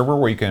Discord server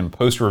where you can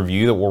post a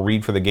review that we'll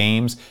read for the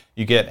games.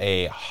 You get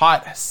a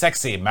hot,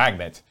 sexy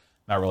magnet.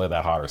 Not really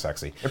that hot or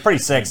sexy. They're pretty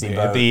sexy,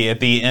 At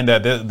the end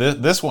of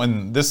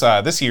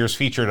this year's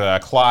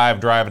featured Clive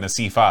driving a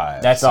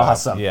C5. That's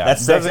awesome. Yeah,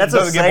 that's as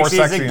sexy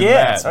as it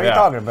gets. What are you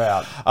talking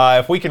about?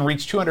 If we can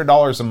reach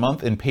 $200 a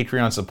month in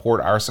Patreon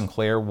support, our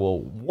Sinclair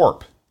will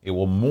warp. It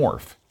will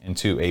morph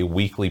into a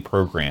weekly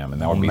program,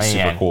 and that would be man.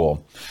 super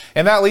cool.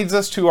 And that leads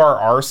us to our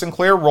R.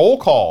 Sinclair roll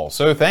call.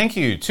 So thank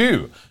you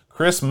to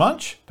Chris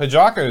Munch,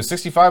 Pajako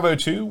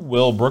 6502,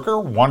 Will Brooker,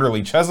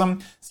 Wanderly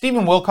Chesum,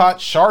 Stephen Wilcott,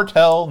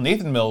 Chartel,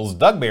 Nathan Mills,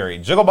 Doug Berry,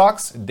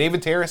 Jigglebox,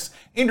 David Terrace,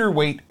 Andrew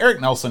Waite,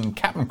 Eric Nelson,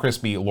 Captain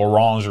Crispy,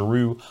 Laurent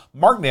Giroux,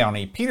 Mark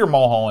Downey, Peter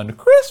Mulholland,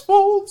 Chris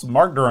Folds,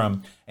 Mark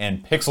Durham,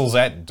 and Pixels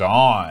at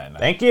Dawn.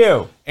 Thank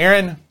you.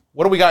 Aaron,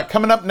 what do we got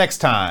coming up next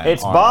time?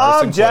 It's on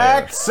R. Bomb Sinclair?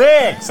 Jack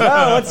 6. No,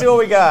 let's see what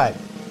we got.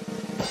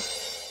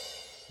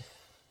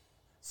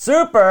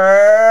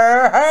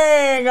 Super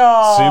Hang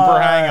On.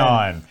 Super Hang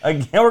On.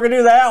 Again, we're going to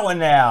do that one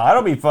now.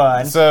 That'll be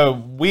fun.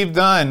 So we've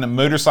done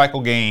motorcycle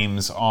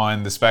games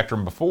on the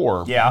Spectrum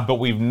before, Yeah. but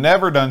we've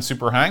never done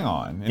Super Hang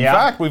On. In Yeah.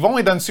 fact, we've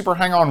only done Super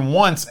Hang On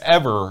once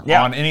ever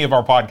Yeah. on any of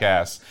our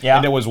podcasts, Yeah.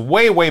 and it was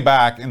way, way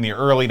back in the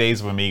early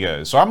days of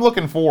Amigos. So I'm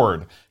looking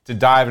forward to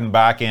diving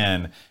back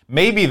in.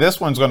 Maybe this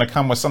one's going to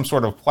come with some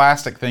sort of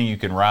plastic thing you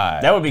can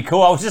ride. That would be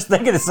cool. I was just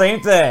thinking the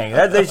same thing.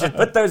 They should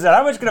put those in.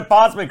 How much could it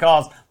possibly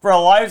cost for a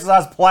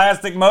life-size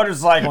plastic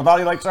motorcycle with all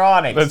the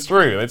electronics? That's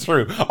true. That's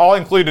true. All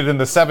included in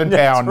the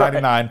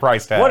 £7.99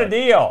 price tag. What a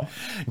deal.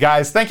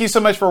 Guys, thank you so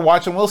much for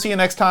watching. We'll see you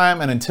next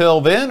time. And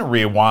until then,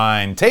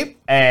 rewind tape.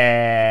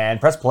 And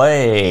press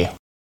play.